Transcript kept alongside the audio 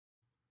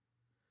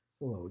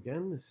Hello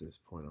again, this is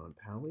Point on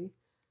Pally.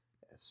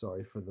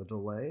 Sorry for the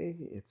delay.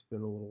 It's been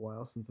a little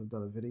while since I've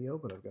done a video,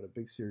 but I've got a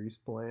big series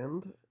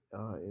planned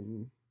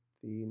in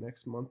the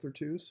next month or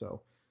two,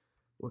 so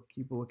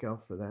keep a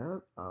lookout for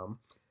that.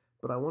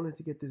 But I wanted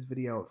to get this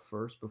video out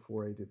first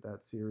before I did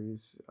that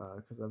series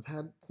because I've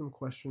had some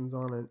questions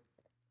on it,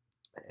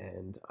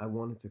 and I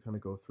wanted to kind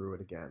of go through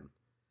it again.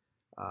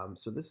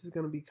 So this is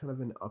going to be kind of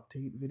an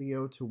update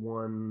video to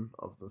one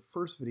of the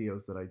first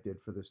videos that I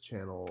did for this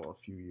channel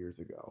a few years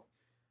ago.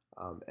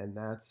 And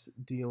that's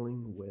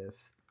dealing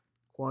with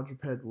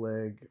quadruped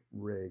leg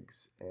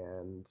rigs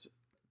and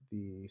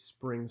the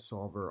spring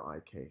solver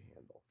IK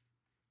handle.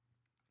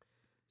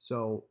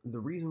 So the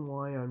reason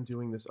why I'm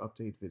doing this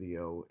update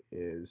video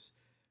is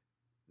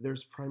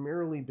there's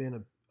primarily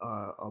been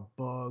a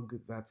bug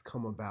that's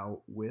come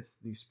about with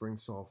the spring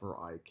solver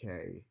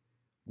IK,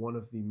 one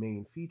of the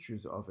main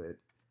features of it,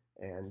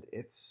 and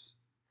it's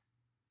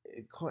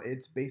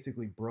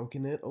basically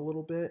broken it a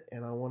little bit,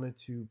 and I wanted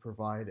to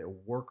provide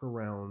a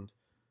workaround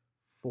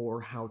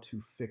for how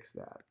to fix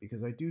that,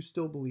 because I do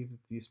still believe that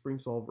the spring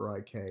solver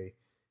IK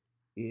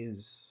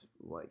is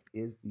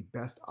the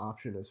best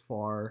option as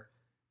far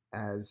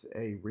as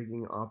a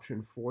rigging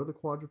option for the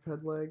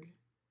quadruped leg,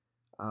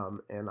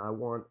 and I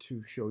want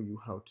to show you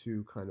how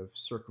to kind of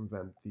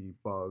circumvent the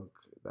bug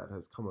that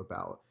has come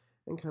about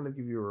and kind of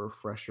give you a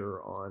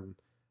refresher on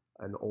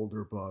an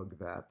older bug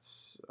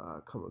that's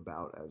come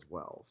about as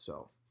well.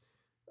 So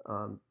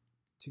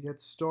to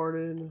get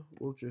started,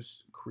 we'll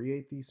just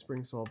create the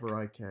spring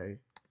solver IK.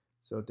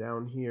 So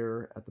down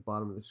here at the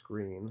bottom of the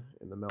screen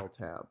in the Mel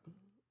tab,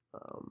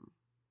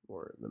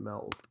 or the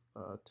Mel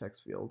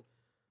text field,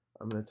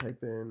 I'm going to type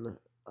in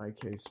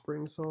IK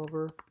spring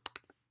solver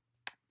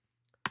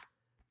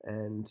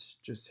and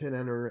just hit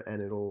enter,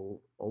 and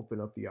it'll open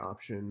up the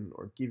option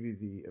or give you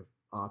the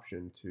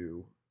option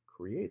to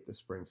create the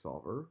spring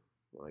solver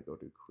when I go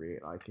to create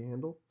IK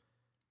handle,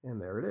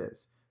 and there it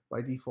is.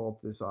 By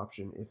default, this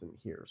option isn't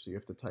here, so you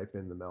have to type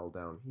in the Mel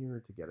down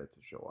here to get it to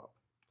show up.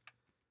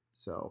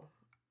 So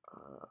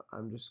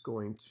I'm just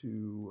going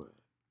to,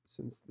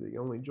 since the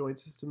only joint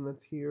system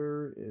that's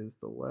here is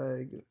the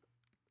leg,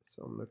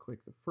 so I'm going to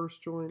click the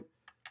first joint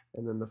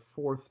and then the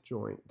fourth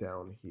joint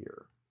down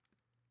here.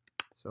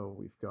 So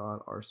we've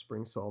got our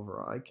spring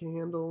solver IK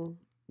handle.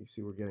 You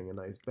see we're getting a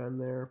nice bend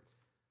there.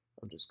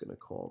 I'm just going to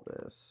call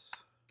this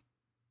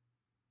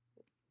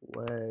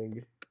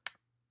leg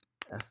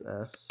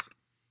SS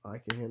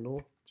IK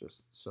handle,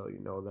 just so you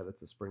know that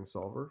it's a spring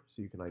solver,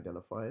 so you can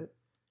identify it.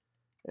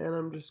 And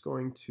I'm just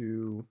going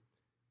to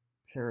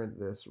parent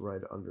this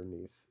right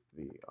underneath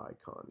the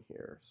icon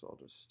here. So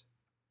I'll just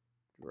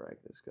drag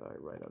this guy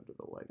right under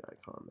the leg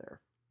icon there.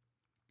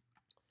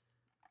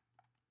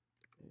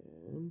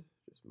 And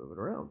just move it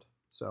around.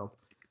 So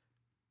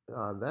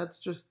that's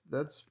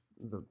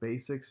the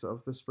basics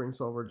of the spring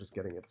solver, just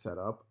getting it set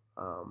up.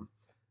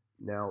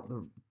 Now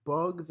the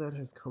bug that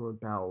has come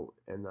about,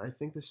 and I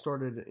think this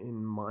started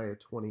in Maya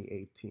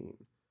 2018,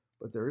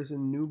 but there is a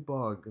new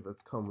bug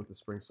that's come with the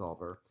spring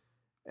solver,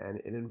 and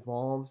it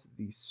involves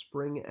the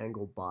spring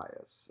angle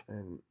bias.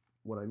 And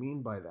what I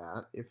mean by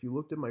that, if you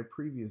looked at my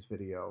previous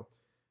video,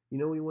 you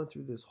know we went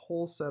through this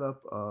whole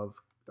setup of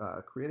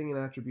creating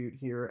an attribute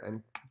here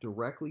and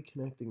directly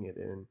connecting it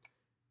in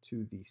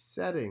to the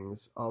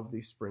settings of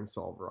the spring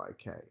solver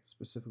IK,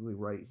 specifically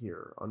right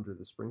here under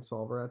the spring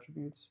solver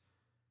attributes.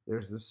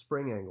 There's this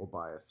spring angle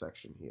bias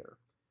section here,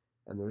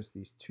 and there's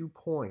these 2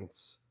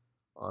 points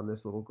on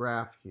this little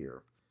graph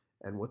here,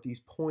 and what these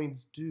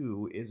points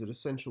do is it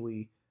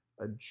essentially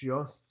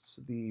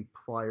adjusts the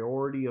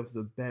priority of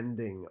the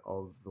bending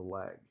of the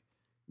leg.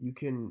 You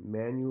can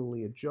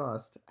manually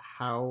adjust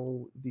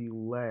how the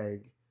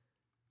leg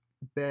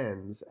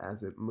bends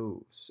as it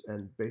moves,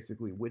 and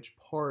basically which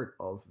part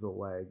of the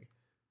leg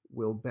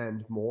will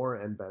bend more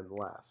and bend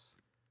less.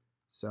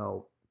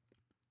 So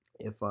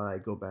if I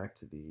go back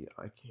to the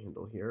IK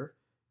handle here,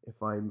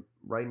 if I'm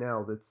right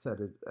now that's set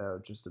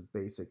at just a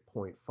basic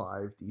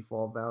 0.5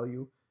 default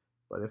value,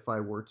 but if I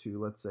were to,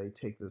 let's say,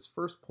 take this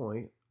first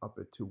point up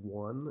it to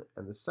 1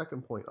 and the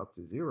second point up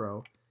to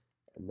 0,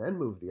 and then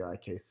move the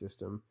IK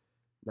system,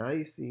 now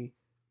you see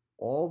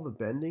all the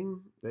bending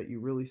that you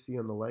really see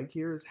on the leg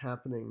here is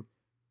happening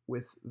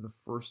with the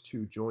first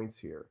 2 joints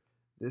here.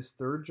 This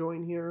third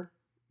joint here,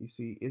 you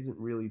see, isn't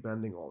really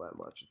bending all that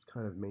much. It's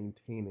kind of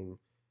maintaining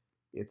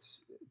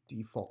its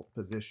default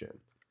position.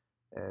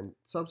 And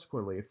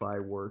subsequently, if I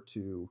were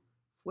to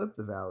flip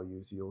the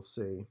values, you'll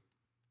see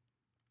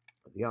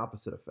the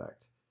opposite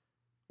effect,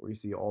 where you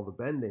see all the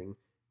bending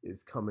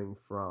is coming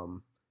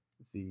from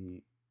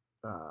the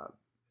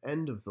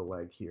end of the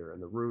leg here,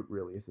 and the root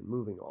really isn't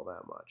moving all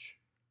that much.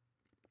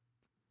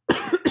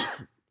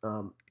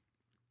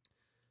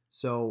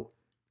 So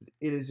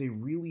it is a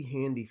really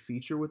handy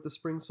feature with the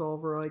spring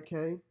solver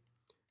IK,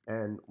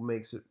 and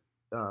makes it,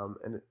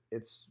 and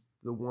it's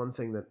the one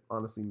thing that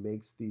honestly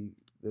makes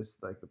this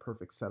like the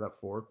perfect setup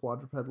for a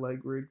quadruped leg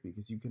rig,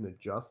 because you can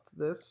adjust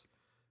this.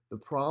 The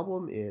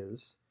problem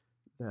is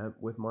that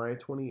with Maya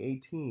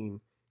 2018,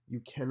 you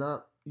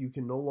cannot you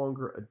can no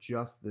longer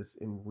adjust this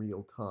in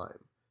real time.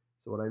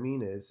 So what I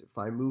mean is, if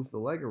I move the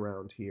leg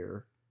around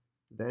here,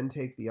 then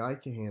take the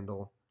IK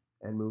handle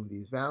and move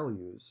these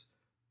values,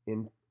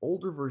 in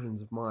older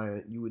versions of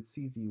Maya, you would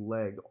see the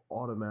leg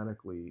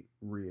automatically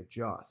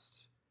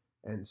readjust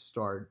and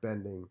start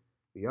bending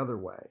the other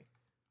way.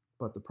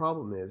 But the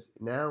problem is,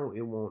 now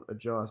it won't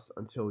adjust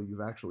until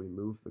you've actually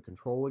moved the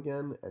control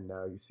again, and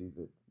now you see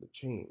the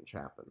change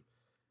happen.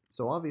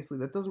 So obviously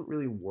that doesn't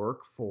really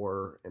work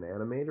for an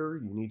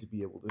animator. You need to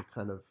be able to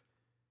kind of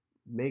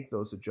make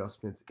those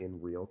adjustments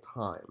in real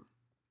time.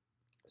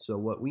 So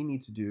what we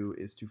need to do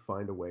is to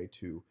find a way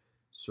to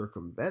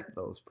circumvent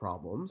those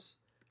problems.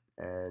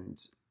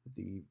 And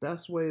the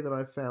best way that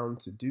I've found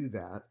to do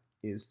that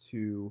is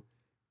to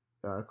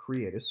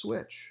create a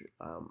switch.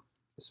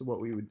 So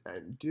what we would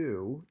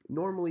do,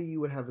 normally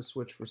you would have a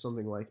switch for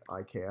something like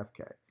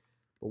IKFK.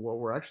 But what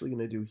we're actually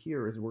going to do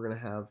here is we're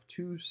going to have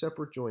two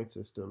separate joint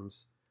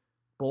systems,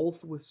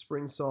 both with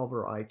spring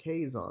solver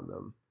IKs on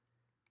them.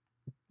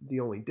 The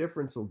only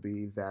difference will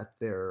be that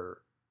their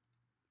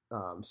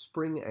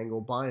spring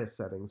angle bias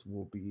settings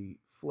will be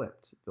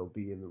flipped. They'll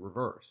be in the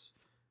reverse.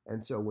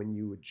 And so when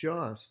you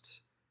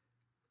adjust,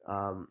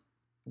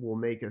 we'll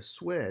make a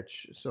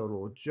switch so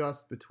it'll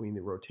adjust between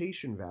the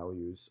rotation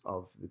values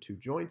of the two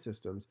joint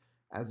systems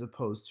as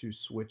opposed to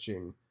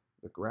switching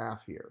the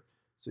graph here.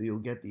 So you'll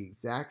get the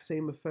exact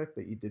same effect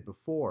that you did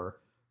before,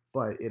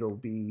 but it'll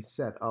be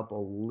set up a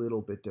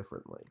little bit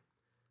differently.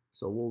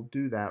 So we'll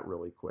do that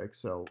really quick.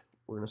 So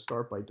we're going to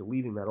start by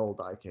deleting that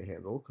old IK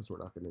handle because we're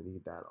not going to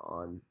need that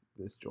on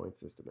this joint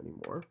system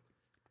anymore.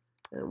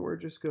 And we're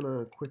just going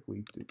to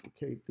quickly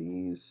duplicate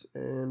these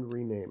and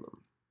rename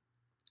them.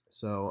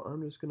 So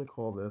I'm just going to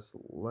call this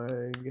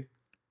leg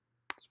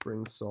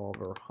spring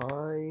solver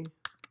high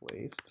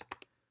waist.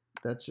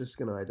 That's just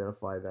going to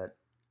identify that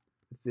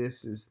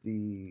this is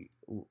the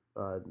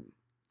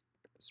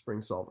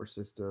spring solver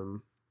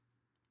system.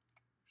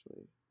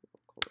 Actually,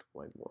 I'll call it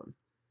leg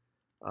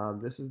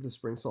 1. This is the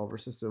spring solver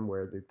system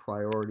where the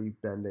priority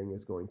bending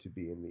is going to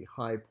be in the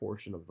high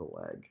portion of the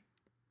leg.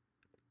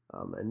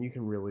 And you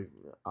can really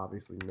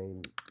obviously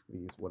name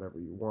these whatever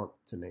you want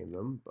to name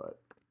them, but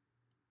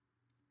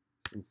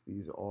since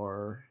these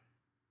are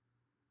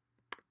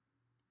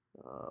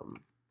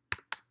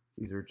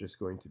just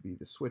going to be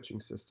the switching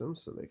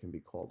systems, so they can be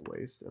called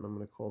waist, and I'm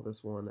going to call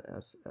this one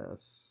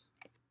SS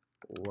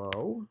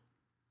low.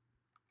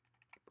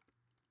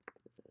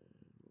 And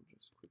we'll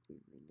just quickly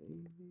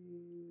rename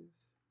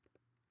these.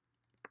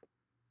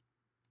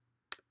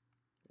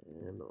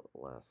 And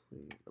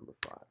lastly, number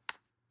 5.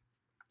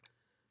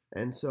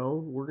 And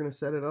so we're going to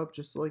set it up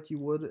just like you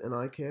would an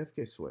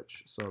IKFK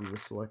switch. So I'm going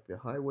to select the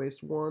high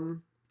waist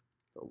one,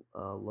 the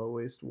low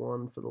waist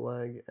one for the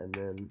leg, and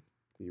then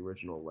the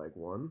original leg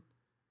one.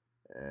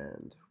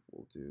 And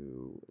we'll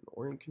do an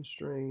orient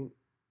constraint.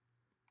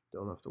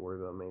 Don't have to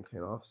worry about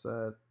maintain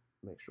offset.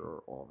 Make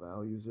sure all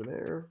values are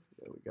there.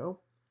 There we go.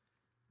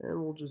 And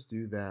we'll just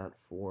do that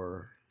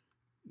for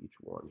each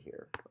one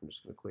here. I'm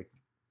just going to click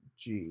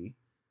G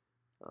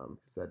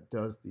because that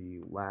does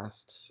the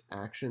last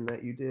action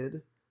that you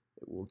did.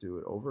 It will do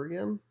it over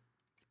again.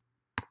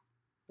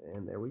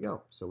 And there we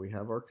go. So we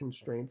have our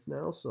constraints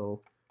now.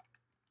 So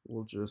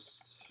we'll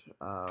just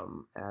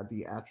add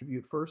the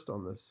attribute first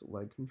on this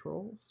leg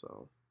control.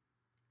 So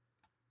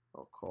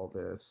I'll call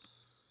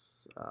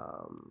this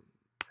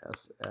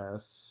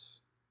SS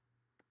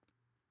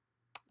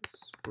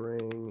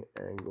spring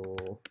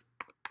angle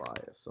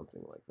bias,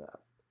 something like that.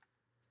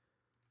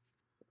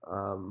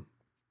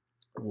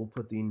 We'll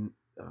put the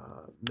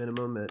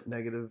minimum at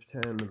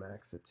 -10, the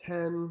max at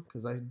 10,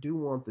 because I do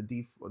want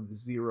the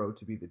 0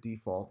 to be the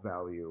default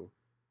value.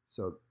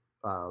 So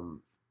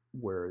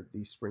where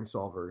the spring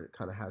solver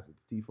kind of has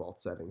its default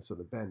setting, so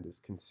the bend is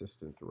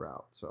consistent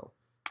throughout. So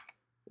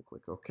we'll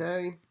click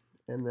OK,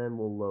 and then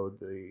we'll load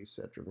the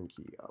set-driven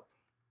key up.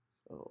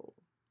 So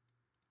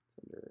it's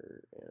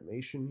under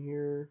animation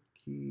here,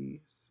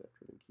 key,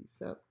 set-driven key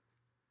set.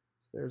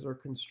 So there's our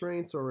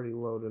constraints already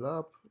loaded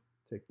up.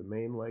 Take the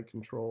main leg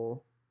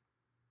control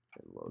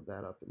and load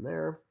that up in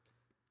there.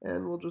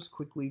 And we'll just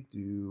quickly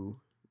do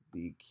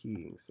the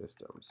keying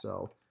system.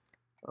 So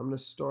I'm going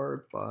to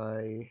start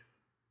by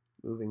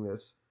moving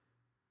this.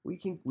 We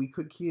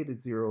could key it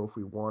at 0 if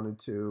we wanted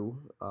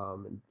to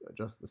and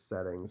adjust the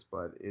settings,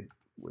 but it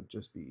would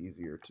just be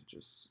easier to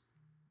just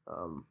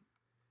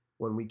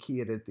when we key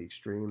it at the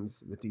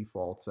extremes, the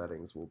default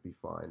settings will be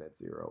fine at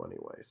 0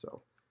 anyway.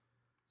 So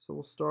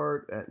we'll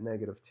start at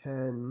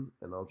 -10,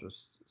 and I'll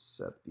just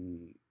set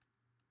the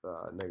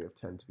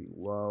 -10 to be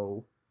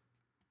low.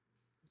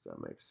 Does that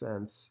make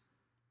sense?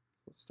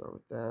 We'll start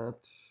with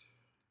that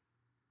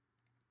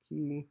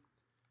key.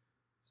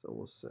 So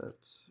we'll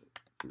set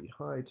the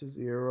high to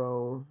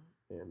 0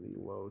 and the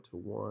low to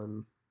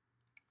 1.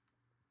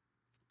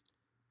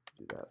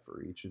 Do that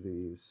for each of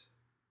these.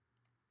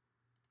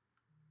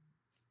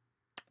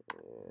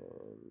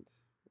 And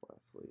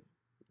lastly,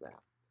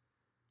 that.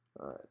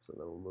 Alright, so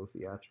then we'll move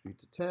the attribute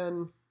to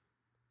 10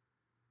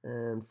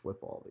 and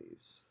flip all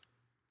these.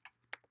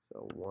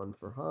 So 1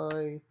 for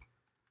high,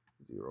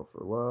 0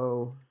 for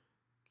low,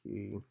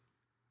 key,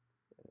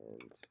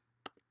 and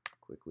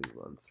quickly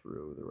run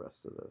through the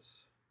rest of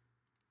this.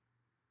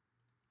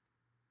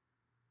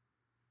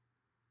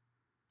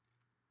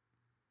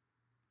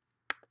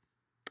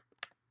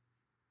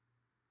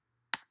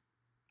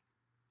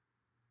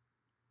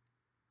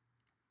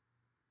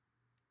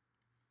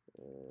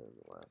 And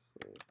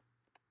lastly,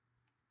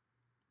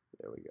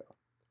 there we go.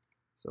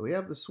 So we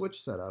have the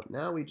switch set up.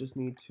 Now we just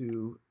need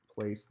to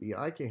place the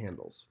IK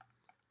handles.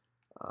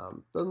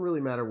 Doesn't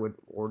really matter what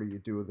order you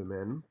do them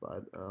in,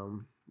 but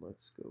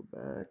let's go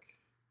back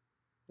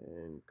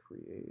and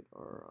create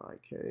our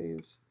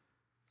IKs.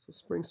 So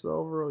Spring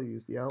Solver, I'll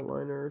use the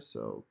outliner.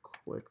 So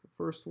click the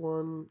first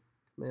one,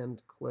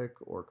 Command click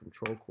or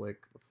Control click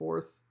the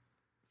fourth.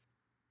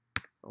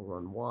 I'll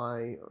run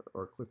Y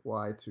or click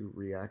Y to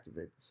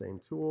reactivate the same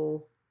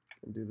tool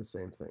and do the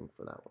same thing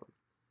for that one.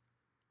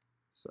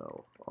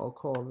 So I'll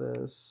call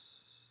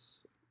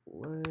this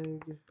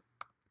leg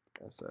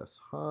SS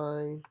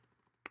high.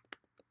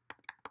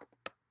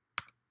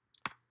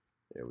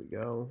 There we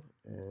go.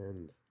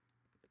 And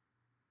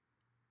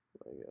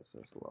leg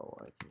SS low,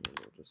 I can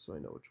handle just so I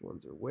know which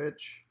ones are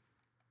which.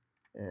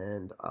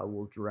 And I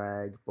will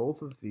drag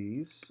both of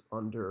these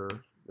under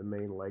the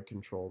main leg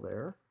control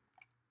there,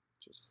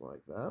 just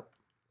like that.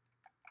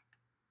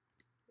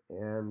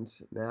 And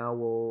now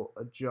we'll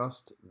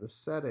adjust the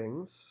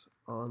settings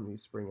on the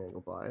spring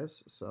angle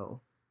bias.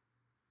 So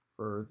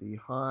for the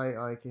high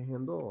IK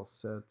handle, I'll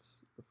set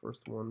the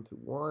first one to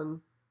 1,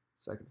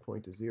 second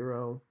point to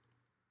 0,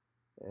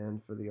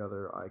 and for the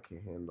other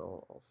IK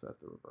handle, I'll set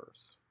the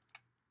reverse.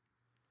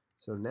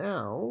 So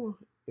now,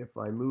 if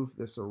I move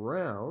this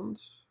around,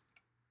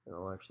 and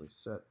I'll actually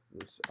set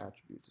this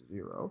attribute to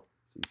 0,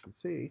 so you can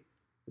see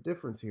the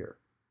difference here.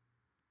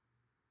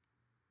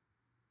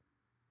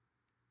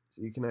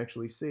 So you can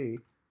actually see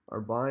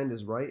our bind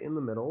is right in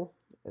the middle,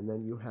 and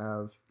then you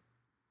have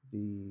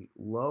the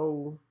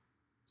low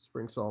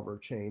spring solver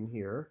chain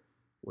here,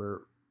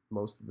 where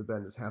most of the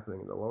bend is happening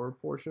in the lower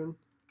portion,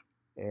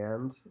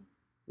 and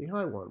the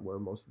high one, where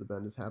most of the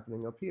bend is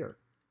happening up here.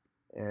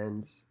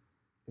 And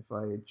if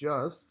I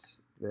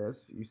adjust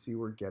this, you see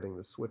we're getting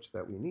the switch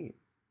that we need.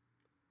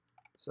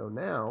 So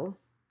now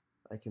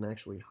I can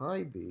actually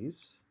hide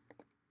these.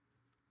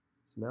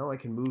 So now I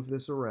can move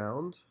this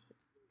around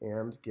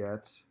and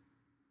get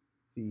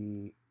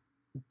the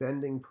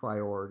bending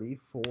priority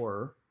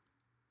for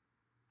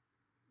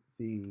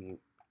the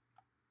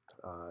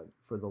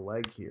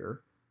leg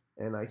here,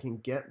 and I can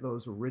get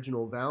those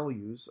original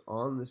values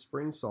on the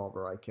spring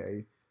solver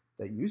IK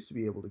that you used to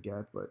be able to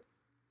get, but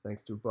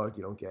thanks to a bug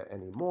you don't get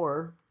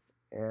anymore.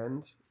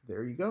 And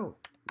there you go.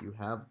 You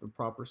have the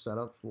proper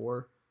setup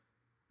for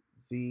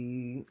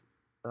the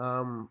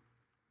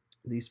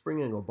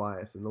spring angle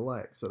bias in the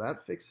leg. So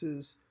that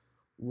fixes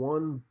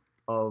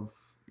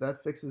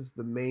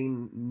the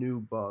main new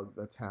bug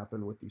that's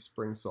happened with the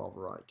spring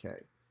solver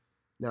IK.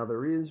 Now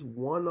there is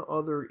one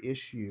other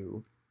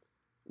issue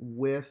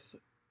with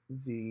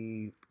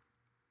the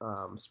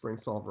spring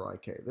solver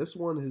IK. This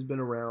one has been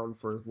around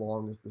for as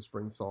long as the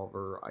spring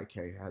solver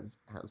IK has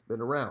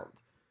been around.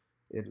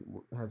 It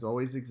has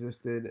always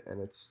existed,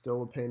 and it's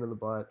still a pain in the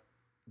butt.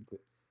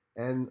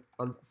 And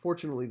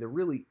unfortunately, there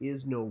really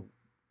is no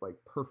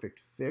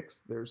perfect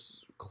fix.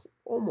 There's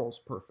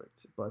almost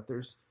perfect, but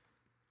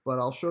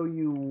I'll show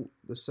you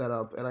the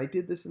setup, and I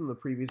did this in the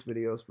previous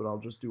videos, but I'll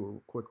just do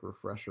a quick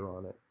refresher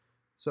on it.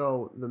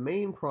 So the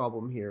main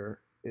problem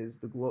here is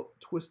the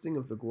twisting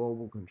of the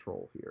global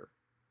control here.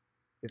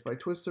 If I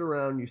twist it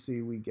around, you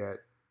see we get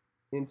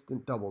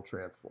instant double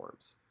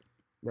transforms.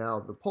 Now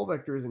the pole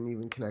vector isn't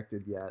even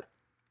connected yet.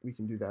 We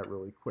can do that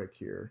really quick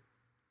here,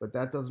 but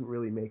that doesn't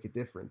really make a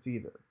difference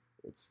either.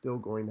 It's still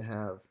going to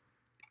have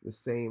the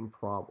same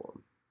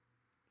problem.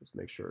 Just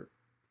make sure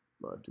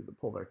do the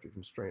pole vector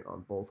constraint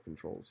on both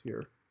controls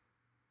here.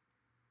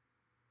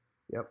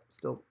 Yep,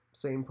 still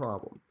same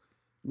problem.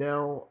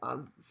 Now,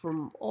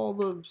 from all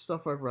the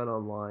stuff I've read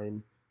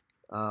online,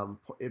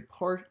 it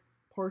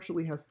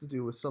partially has to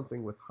do with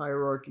something with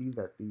hierarchy,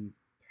 that the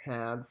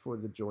pad for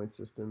the joint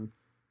system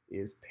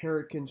is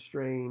parent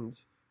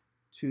constrained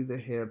to the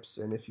hips,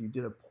 and if you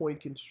did a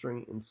point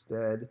constraint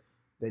instead,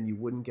 then you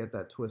wouldn't get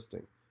that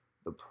twisting.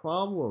 The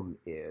problem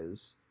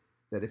is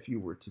that if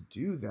you were to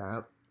do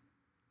that,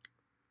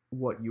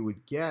 what you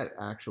would get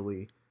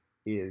actually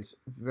is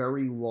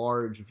very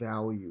large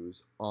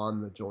values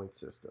on the joint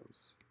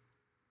systems.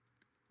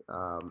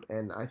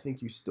 And I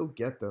think you still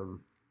get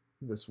them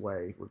this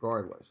way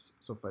regardless.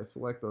 So if I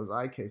select those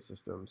IK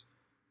systems,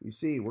 you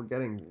see we're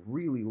getting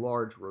really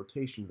large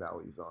rotation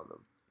values on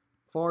them.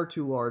 Far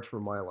too large for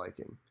my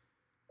liking.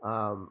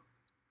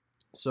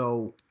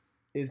 So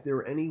is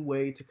there any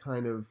way to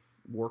kind of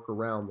work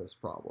around this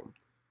problem?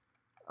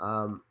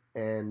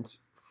 And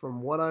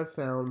from what I've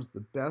found, the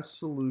best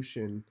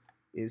solution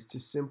is to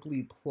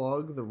simply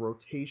plug the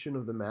rotation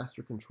of the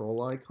master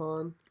control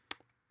icon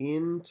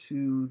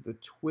into the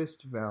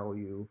twist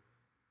value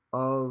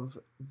of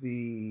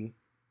the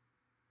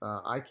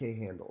IK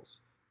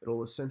handles.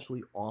 It'll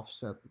essentially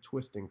offset the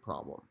twisting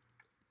problem.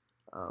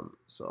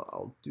 So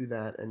I'll do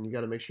that, and you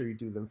got to make sure you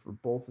do them for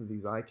both of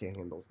these IK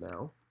handles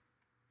now.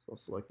 So I'll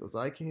select those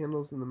IK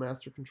handles in the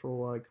master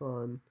control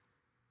icon,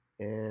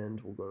 and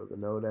we'll go to the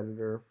node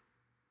editor,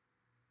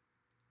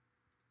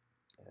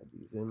 add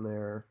these in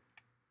there,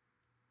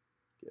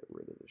 get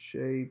rid of the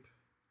shape.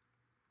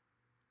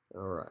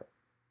 All right.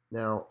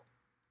 Now,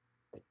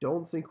 I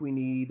don't think we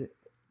need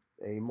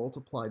a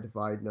multiply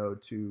divide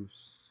node to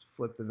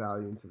flip the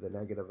value into the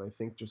negative. I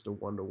think just a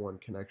one-to-one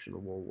connection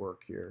will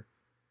work here.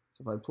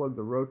 So if I plug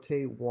the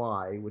rotate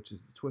Y, which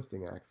is the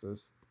twisting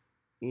axis,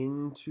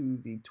 into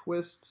the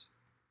twist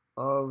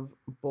of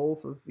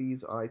both of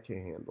these IK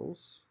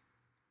handles,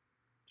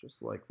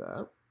 just like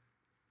that.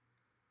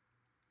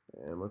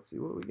 And let's see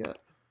what we get.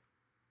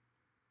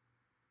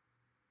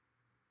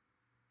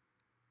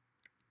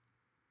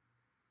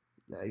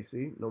 Now you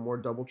see, no more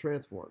double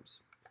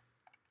transforms.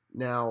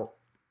 Now,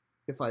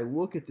 if I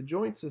look at the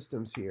joint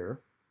systems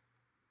here,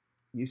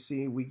 you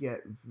see we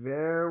get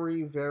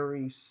very,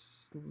 very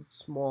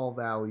small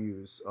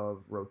values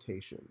of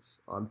rotations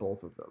on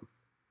both of them.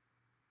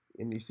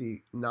 And you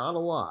see, not a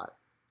lot.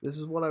 This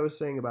is what I was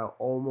saying about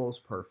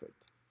almost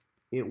perfect.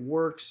 It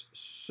works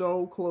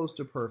so close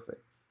to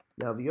perfect.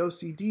 Now, the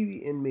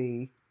OCD in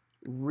me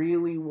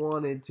really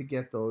wanted to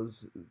get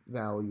those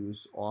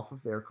values off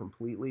of there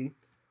completely.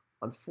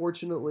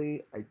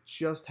 Unfortunately, I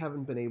just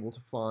haven't been able to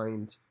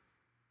find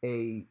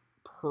a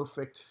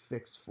perfect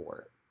fix for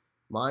it.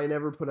 Mine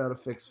never put out a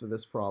fix for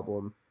this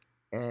problem,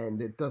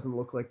 and it doesn't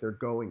look like they're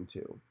going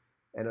to.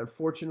 And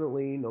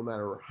unfortunately, no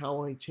matter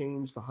how I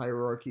change the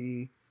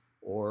hierarchy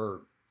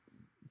or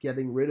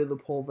getting rid of the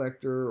pole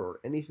vector or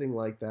anything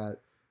like that,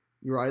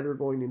 you're either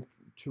going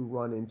to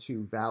run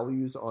into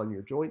values on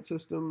your joint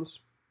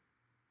systems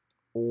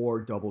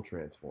or double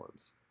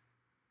transforms.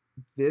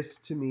 This,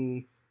 to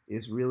me,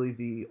 is really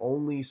the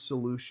only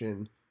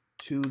solution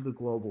to the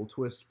global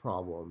twist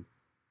problem.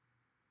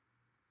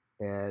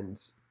 And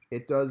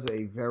it does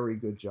a very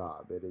good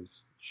job. It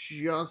is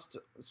just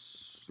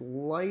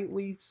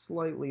slightly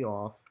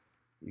off.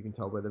 You can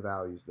tell by the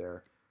values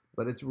there.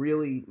 But it's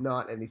really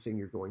not anything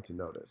you're going to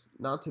notice.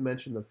 Not to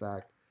mention the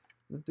fact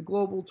that the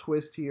global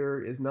twist here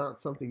is not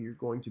something you're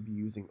going to be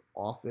using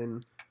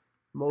often.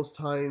 Most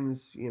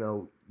times,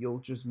 you'll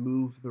just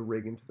move the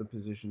rig into the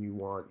position you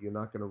want. You're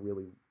not going to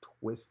really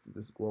twist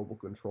this global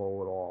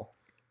control at all.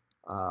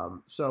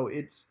 So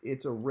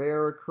it's a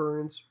rare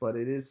occurrence, but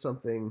it is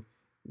something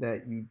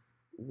that you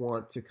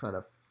want to kind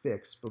of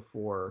fix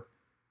before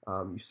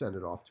you send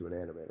it off to an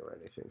animator or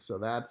anything. So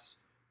that's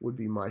would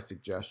be my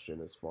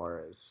suggestion as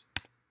far as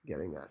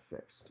getting that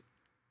fixed.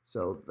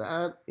 So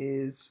that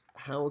is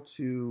how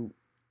to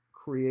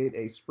create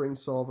a spring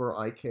solver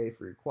IK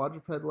for your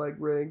quadruped leg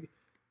rig,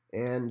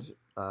 and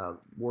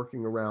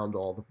working around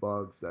all the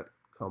bugs that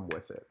come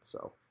with it.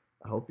 So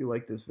I hope you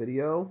like this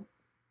video.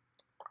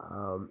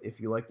 If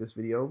you like this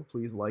video,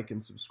 please like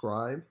and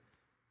subscribe,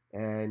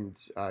 and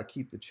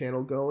keep the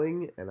channel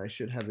going. And I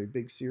should have a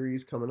big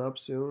series coming up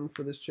soon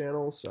for this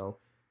channel, so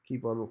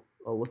keep on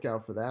a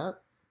lookout for that.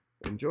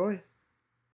 Enjoy.